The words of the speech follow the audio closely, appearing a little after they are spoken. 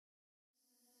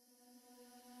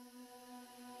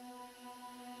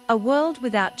A World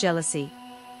Without Jealousy.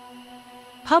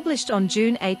 Published on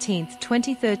June 18,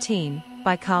 2013,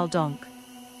 by Carl Donk.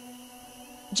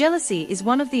 Jealousy is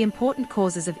one of the important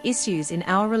causes of issues in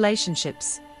our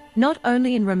relationships, not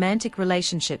only in romantic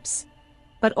relationships,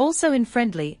 but also in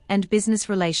friendly and business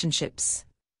relationships.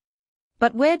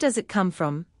 But where does it come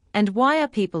from, and why are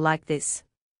people like this?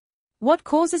 What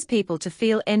causes people to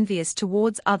feel envious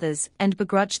towards others and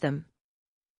begrudge them?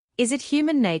 Is it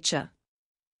human nature?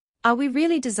 Are we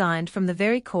really designed from the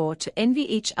very core to envy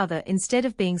each other instead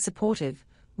of being supportive,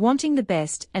 wanting the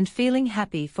best and feeling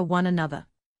happy for one another?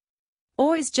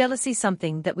 Or is jealousy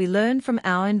something that we learn from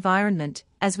our environment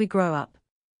as we grow up?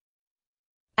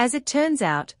 As it turns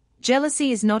out,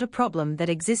 jealousy is not a problem that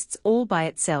exists all by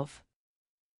itself.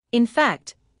 In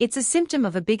fact, it's a symptom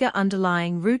of a bigger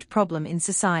underlying root problem in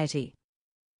society.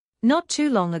 Not too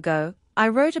long ago, I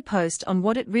wrote a post on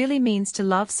what it really means to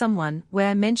love someone where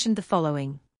I mentioned the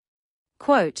following.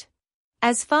 Quote,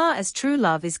 "As far as true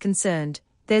love is concerned,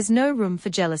 there's no room for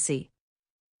jealousy.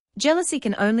 Jealousy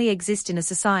can only exist in a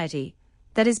society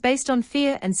that is based on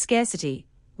fear and scarcity,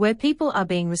 where people are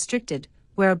being restricted,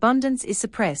 where abundance is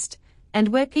suppressed, and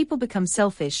where people become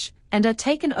selfish and are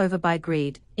taken over by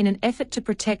greed in an effort to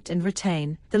protect and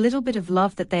retain the little bit of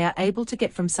love that they are able to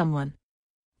get from someone."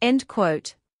 End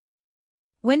quote.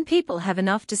 When people have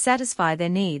enough to satisfy their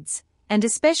needs, and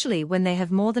especially when they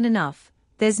have more than enough,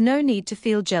 there's no need to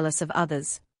feel jealous of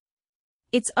others.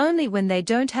 It's only when they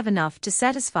don't have enough to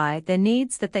satisfy their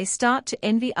needs that they start to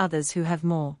envy others who have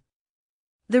more.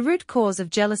 The root cause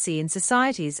of jealousy in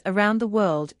societies around the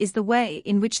world is the way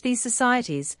in which these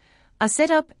societies are set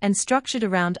up and structured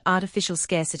around artificial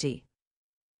scarcity.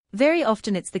 Very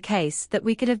often it's the case that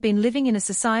we could have been living in a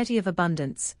society of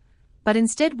abundance, but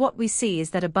instead what we see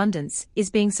is that abundance is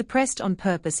being suppressed on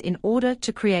purpose in order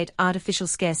to create artificial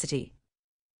scarcity.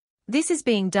 This is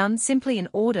being done simply in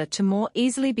order to more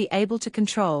easily be able to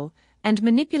control and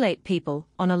manipulate people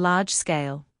on a large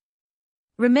scale.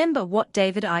 Remember what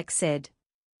David Icke said.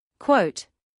 Quote,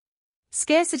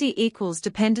 "Scarcity equals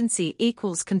dependency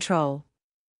equals control.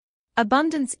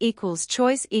 Abundance equals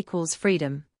choice equals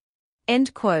freedom."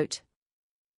 End quote.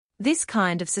 This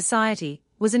kind of society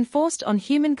was enforced on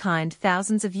humankind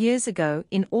thousands of years ago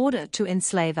in order to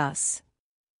enslave us.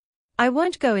 I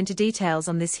won't go into details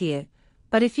on this here,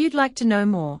 but if you'd like to know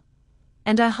more,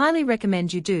 and I highly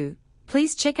recommend you do,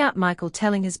 please check out Michael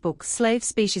Tellinger's book Slave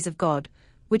Species of God,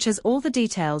 which has all the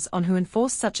details on who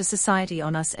enforced such a society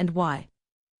on us and why.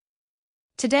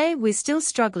 Today we're still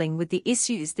struggling with the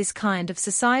issues this kind of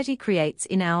society creates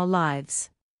in our lives.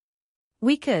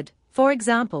 We could, for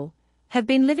example, have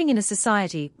been living in a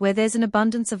society where there's an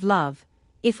abundance of love,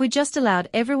 if we just allowed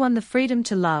everyone the freedom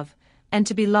to love, and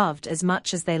to be loved as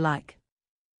much as they like.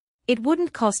 It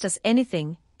wouldn't cost us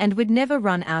anything, and we'd never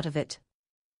run out of it.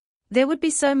 There would be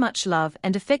so much love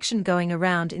and affection going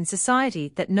around in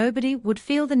society that nobody would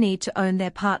feel the need to own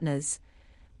their partners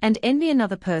and envy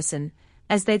another person,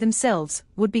 as they themselves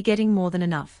would be getting more than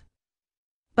enough.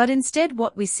 But instead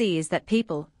what we see is that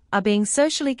people are being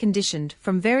socially conditioned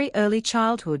from very early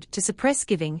childhood to suppress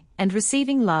giving and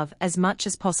receiving love as much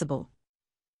as possible.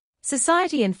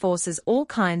 Society enforces all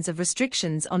kinds of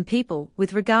restrictions on people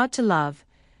with regard to love,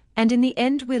 and in the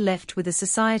end we're left with a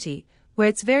society where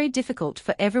it's very difficult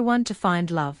for everyone to find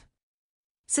love.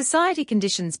 Society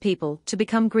conditions people to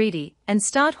become greedy and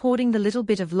start hoarding the little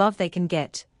bit of love they can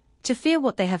get, to fear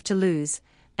what they have to lose,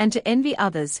 and to envy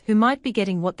others who might be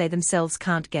getting what they themselves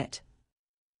can't get.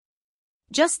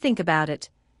 Just think about it.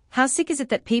 How sick is it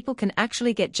that people can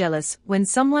actually get jealous when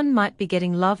someone might be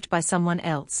getting loved by someone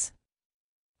else?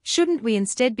 Shouldn't we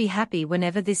instead be happy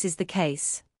whenever this is the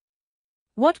case?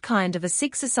 What kind of a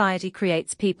sick society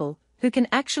creates people who can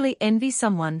actually envy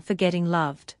someone for getting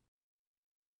loved?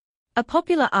 A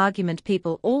popular argument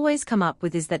people always come up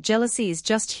with is that jealousy is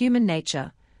just human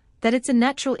nature, that it's a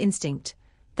natural instinct,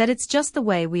 that it's just the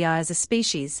way we are as a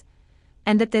species,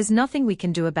 and that there's nothing we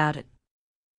can do about it.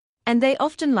 And they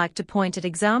often like to point at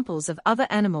examples of other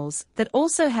animals that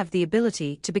also have the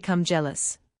ability to become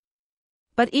jealous.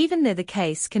 But even there the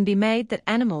case can be made that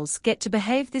animals get to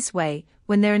behave this way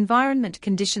when their environment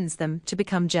conditions them to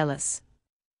become jealous.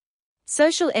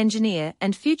 Social engineer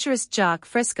and futurist Jacques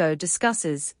Fresco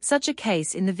discusses such a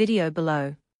case in the video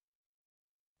below.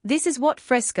 This is what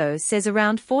Fresco says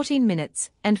around 14 minutes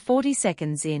and 40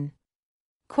 seconds in.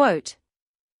 Quote,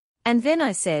 "And then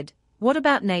I said, what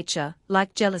about nature,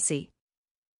 like jealousy?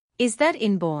 Is that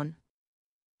inborn?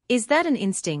 Is that an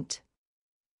instinct?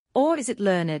 Or is it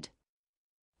learned?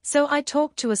 So I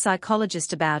talked to a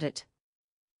psychologist about it.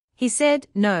 He said,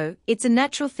 no, it's a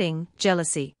natural thing,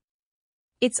 jealousy.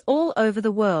 It's all over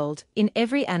the world, in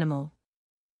every animal.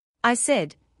 I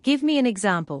said, "Give me an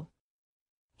example."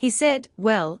 He said,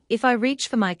 "Well, if I reach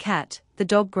for my cat, the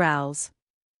dog growls.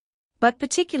 But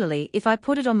particularly if I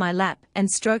put it on my lap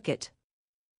and stroke it."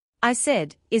 I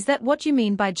said, "Is that what you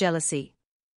mean by jealousy?"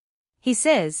 He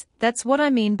says, "That's what I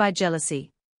mean by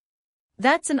jealousy.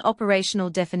 That's an operational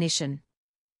definition."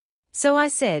 So I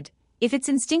said, "If it's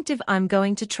instinctive, I'm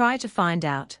going to try to find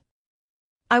out."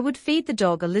 I would feed the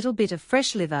dog a little bit of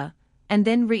fresh liver, and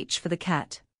then reach for the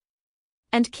cat.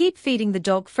 And keep feeding the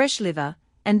dog fresh liver,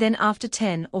 and then after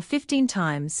 10 or 15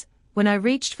 times, when I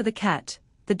reached for the cat,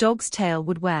 the dog's tail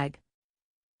would wag.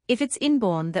 If it's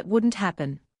inborn, that wouldn't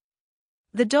happen.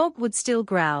 The dog would still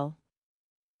growl.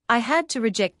 I had to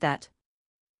reject that.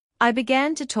 I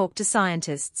began to talk to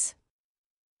scientists.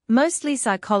 Mostly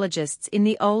psychologists in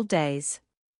the old days.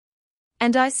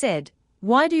 And I said,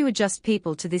 "Why do you adjust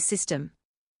people to this system?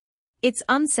 It's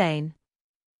insane."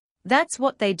 That's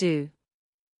what they do.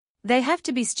 They have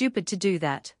to be stupid to do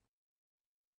that.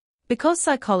 Because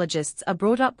psychologists are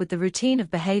brought up with the routine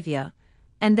of behavior,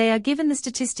 and they are given the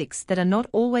statistics that are not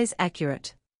always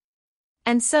accurate.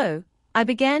 And so, I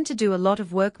began to do a lot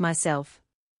of work myself.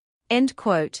 End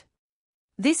quote.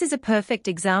 This is a perfect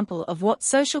example of what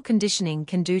social conditioning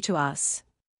can do to us.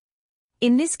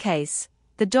 In this case,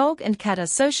 the dog and cat are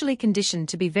socially conditioned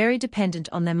to be very dependent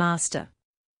on their master.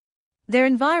 Their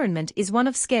environment is one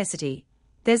of scarcity.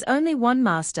 There's only one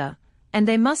master, and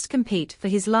they must compete for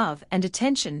his love and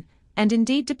attention, and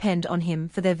indeed depend on him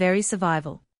for their very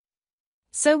survival.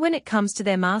 So when it comes to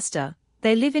their master,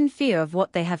 they live in fear of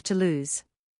what they have to lose.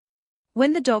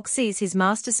 When the dog sees his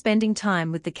master spending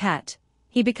time with the cat,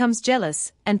 he becomes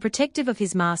jealous and protective of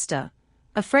his master,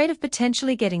 afraid of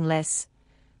potentially getting less,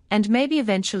 and maybe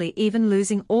eventually even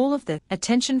losing all of the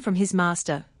attention from his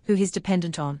master, who he's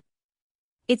dependent on.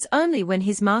 It's only when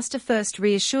his master first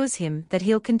reassures him that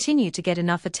he'll continue to get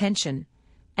enough attention,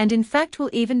 and in fact will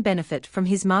even benefit from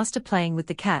his master playing with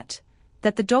the cat,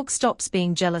 that the dog stops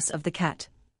being jealous of the cat.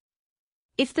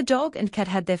 If the dog and cat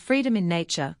had their freedom in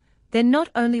nature, then not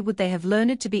only would they have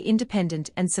learned to be independent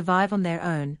and survive on their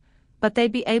own, but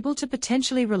they'd be able to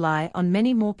potentially rely on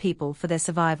many more people for their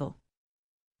survival.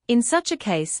 In such a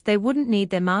case, they wouldn't need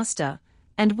their master,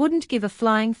 and wouldn't give a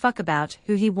flying fuck about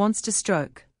who he wants to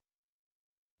stroke.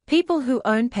 People who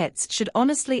own pets should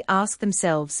honestly ask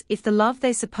themselves if the love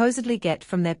they supposedly get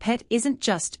from their pet isn't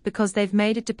just because they've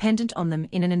made it dependent on them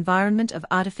in an environment of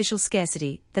artificial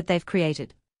scarcity that they've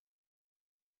created.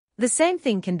 The same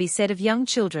thing can be said of young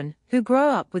children who grow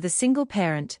up with a single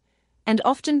parent, and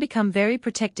often become very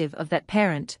protective of that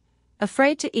parent,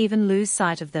 afraid to even lose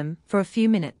sight of them for a few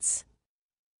minutes.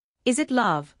 Is it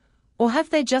love, or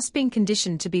have they just been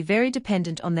conditioned to be very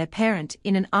dependent on their parent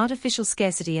in an artificial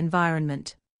scarcity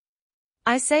environment?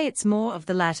 I say it's more of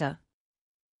the latter.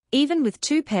 Even with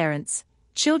two parents,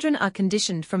 children are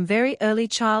conditioned from very early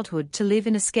childhood to live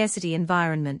in a scarcity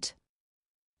environment.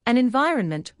 An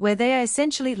environment where they are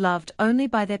essentially loved only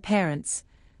by their parents,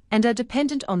 and are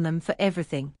dependent on them for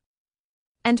everything.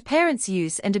 And parents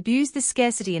use and abuse this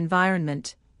scarcity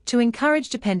environment to encourage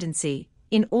dependency,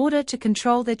 in order to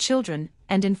control their children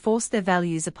and enforce their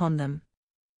values upon them.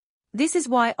 This is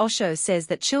why Osho says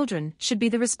that children should be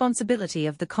the responsibility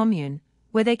of the commune,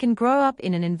 where they can grow up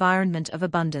in an environment of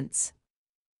abundance.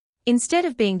 Instead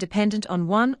of being dependent on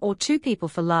one or two people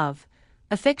for love,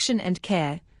 affection and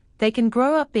care, they can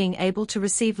grow up being able to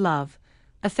receive love,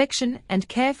 affection and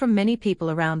care from many people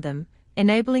around them,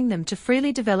 enabling them to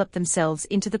freely develop themselves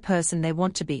into the person they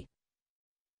want to be.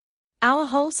 Our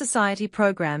whole society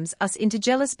programs us into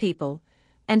jealous people,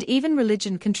 and even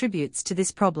religion contributes to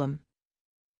this problem.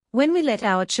 When we let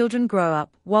our children grow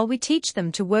up while we teach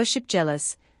them to worship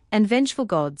jealous and vengeful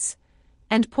gods,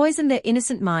 and poison their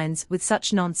innocent minds with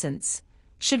such nonsense,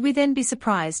 should we then be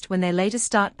surprised when they later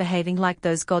start behaving like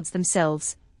those gods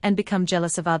themselves, and become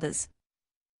jealous of others?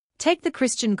 Take the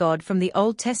Christian God from the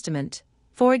Old Testament,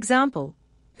 for example,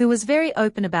 who was very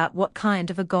open about what kind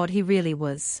of a God he really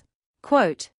was.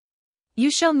 Quote,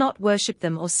 "You shall not worship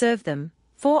them or serve them,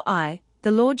 for I,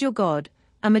 the Lord your God,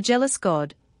 am a jealous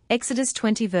God." Exodus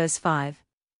 20 verse 5.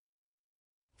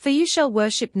 "For you shall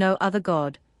worship no other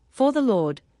God, for the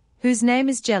Lord, whose name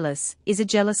is jealous, is a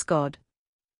jealous God."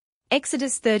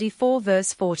 Exodus 34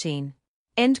 verse 14.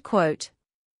 End quote.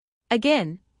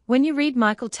 Again, when you read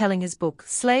Michael Tellinger's book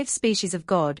Slave Species of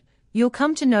God, you'll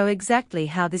come to know exactly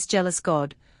how this jealous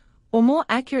God, or more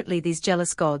accurately these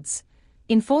jealous gods,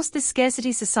 enforced this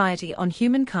scarcity society on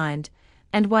humankind,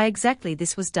 and why exactly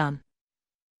this was done.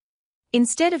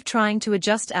 Instead of trying to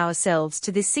adjust ourselves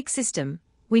to this sick system,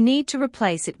 we need to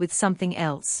replace it with something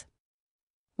else.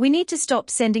 We need to stop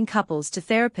sending couples to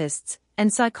therapists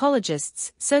and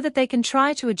psychologists so that they can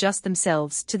try to adjust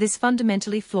themselves to this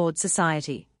fundamentally flawed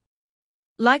society.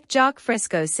 Like Jacques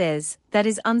Fresco says, that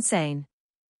is insane.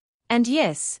 And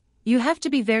yes, you have to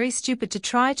be very stupid to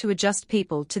try to adjust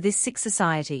people to this sick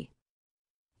society.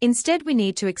 Instead, we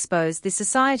need to expose this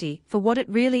society for what it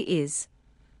really is: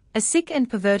 a sick and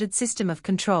perverted system of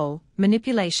control,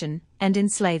 manipulation, and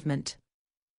enslavement.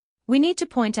 We need to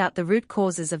point out the root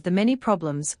causes of the many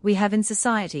problems we have in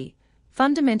society,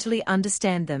 fundamentally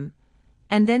understand them,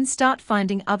 and then start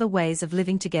finding other ways of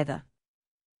living together.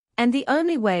 And the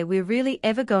only way we're really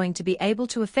ever going to be able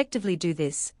to effectively do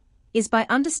this is by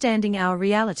understanding our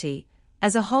reality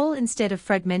as a whole instead of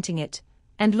fragmenting it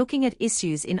and looking at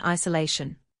issues in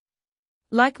isolation.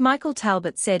 Like Michael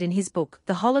Talbot said in his book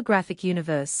The Holographic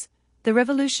Universe, The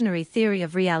Revolutionary Theory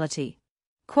of Reality,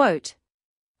 quote,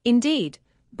 "Indeed,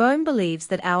 Bohm believes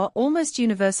that our almost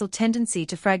universal tendency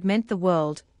to fragment the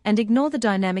world and ignore the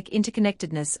dynamic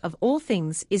interconnectedness of all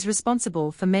things is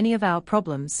responsible for many of our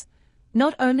problems,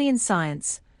 not only in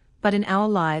science, but in our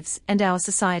lives and our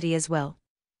society as well.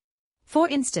 For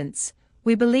instance,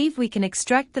 we believe we can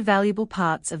extract the valuable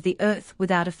parts of the earth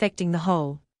without affecting the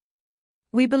whole.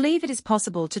 We believe it is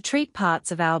possible to treat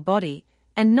parts of our body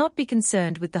and not be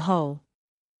concerned with the whole.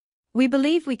 We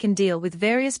believe we can deal with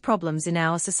various problems in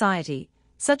our society,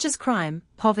 such as crime,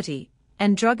 poverty,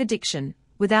 and drug addiction,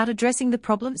 without addressing the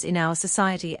problems in our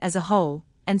society as a whole,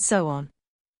 and so on."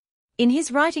 In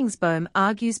his writings, Bohm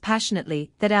argues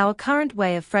passionately that our current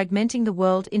way of fragmenting the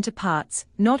world into parts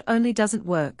not only doesn't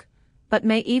work, but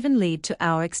may even lead to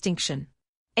our extinction.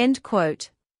 End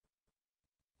quote.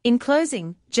 In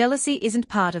closing, jealousy isn't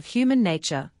part of human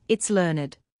nature, it's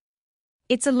learned.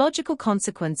 It's a logical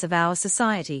consequence of our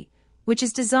society, which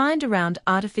is designed around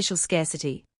artificial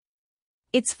scarcity.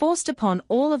 It's forced upon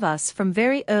all of us from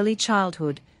very early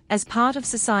childhood as part of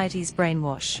society's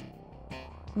brainwash.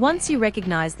 Once you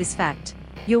recognize this fact,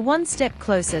 you're one step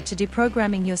closer to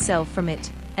deprogramming yourself from it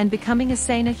and becoming a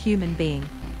saner human being.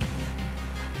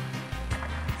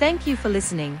 Thank you for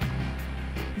listening.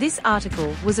 This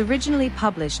article was originally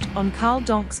published on Carl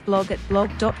Donk's blog at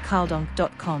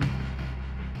blog.carldonk.com.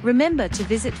 Remember to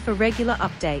visit for regular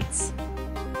updates.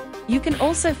 You can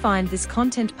also find this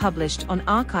content published on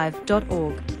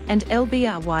archive.org and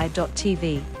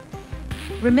lbry.tv.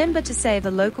 Remember to save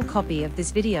a local copy of this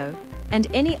video and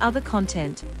any other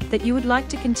content that you would like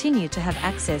to continue to have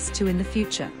access to in the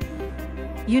future.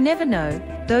 You never know,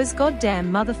 those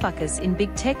goddamn motherfuckers in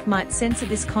big tech might censor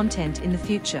this content in the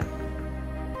future.